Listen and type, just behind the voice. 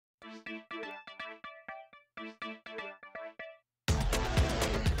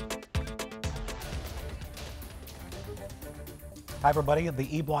Hi, everybody.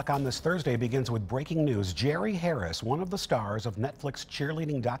 The E-Block on this Thursday begins with breaking news. Jerry Harris, one of the stars of Netflix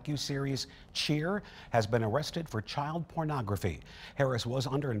cheerleading docuseries Cheer, has been arrested for child pornography. Harris was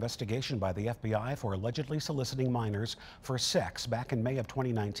under investigation by the FBI for allegedly soliciting minors for sex back in May of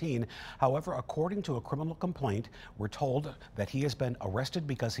 2019. However, according to a criminal complaint, we're told that he has been arrested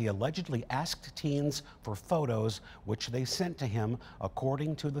because he allegedly asked teens for photos which they sent to him.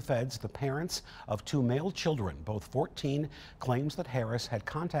 According to the feds, the parents of two male children, both 14, claims that Harris had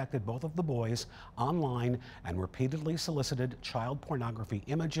contacted both of the boys online and repeatedly solicited child pornography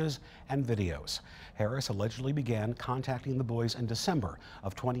images and videos. Harris allegedly began contacting the boys in December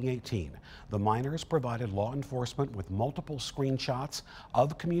of 2018. The minors provided law enforcement with multiple screenshots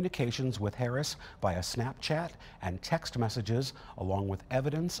of communications with Harris via Snapchat and text messages, along with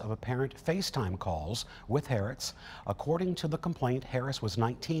evidence of apparent FaceTime calls with Harris. According to the complaint, Harris was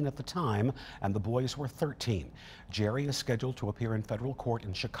 19 at the time and the boys were 13. Jerry is scheduled to appear in federal court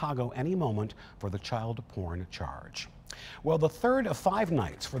in Chicago any moment for the child porn charge. Well, the third of 5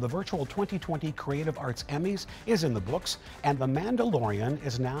 nights for the virtual 2020 Creative Arts Emmys is in the books, and The Mandalorian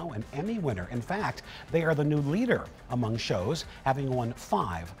is now an Emmy winner. In fact, they are the new leader among shows, having won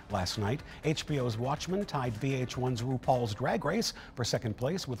 5 last night. HBO's Watchmen tied VH1's RuPaul's Drag Race for second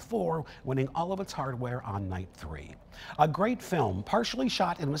place, with 4 winning all of its hardware on night 3. A great film, partially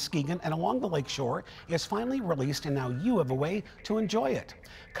shot in Muskegon and along the lakeshore, is finally released, and now you have a way to enjoy it.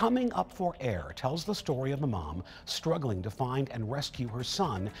 Coming Up for Air tells the story of a mom struggling to find and rescue her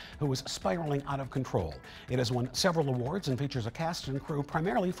son, who is spiraling out of control. It has won several awards and features a cast and crew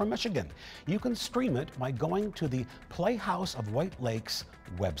primarily from Michigan. You can stream it by going to the Playhouse of White Lakes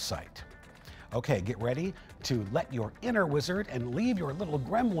website. Okay, get ready to let your inner wizard and leave your little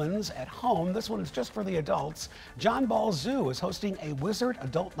gremlins at home. This one is just for the adults. John Ball Zoo is hosting a Wizard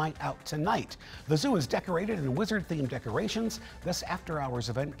Adult Night Out tonight. The zoo is decorated in wizard-themed decorations. This after-hours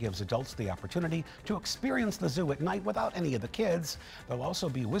event gives adults the opportunity to experience the zoo at night without any of the kids. There'll also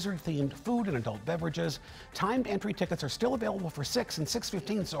be wizard-themed food and adult beverages. Timed entry tickets are still available for $6 and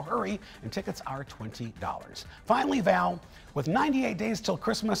 $6.15, so hurry, and tickets are $20. Finally, Val, with 98 days till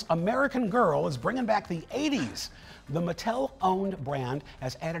Christmas, American Girl is bringing back the 80s. The Mattel-owned brand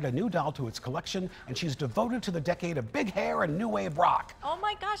has added a new doll to its collection, and she's devoted to the decade of big hair and new wave rock. Oh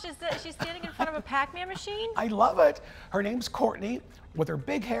my gosh, is she standing in front of a Pac-Man machine? I love it. Her name's Courtney, with her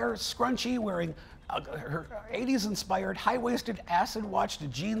big hair, scrunchy, wearing her 80s-inspired high-waisted acid-washed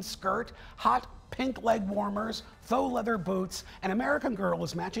jean skirt, hot pink leg warmers, faux leather boots, and American Girl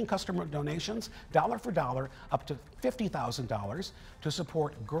is matching customer donations dollar for dollar up to $50,000 to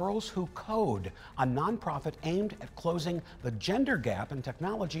support Girls Who Code, a nonprofit aimed at closing the gender gap in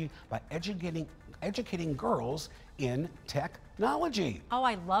technology by educating girls in technology. Oh,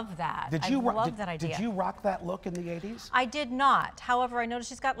 I love that. I love that idea. Did you rock that look in the 80s? I did not. However, I noticed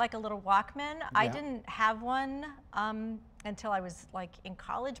she's got like a little Walkman. Yeah. I didn't have one until I was like in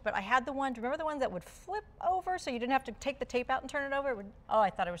college, but I had the one. Do you remember the ones that would flip over so you didn't have to take the tape out and turn it over? Oh,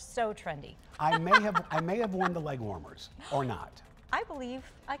 I thought it was so trendy. I may have worn the leg warmers or not. I believe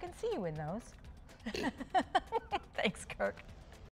I can see you in those. Thanks, Kirk.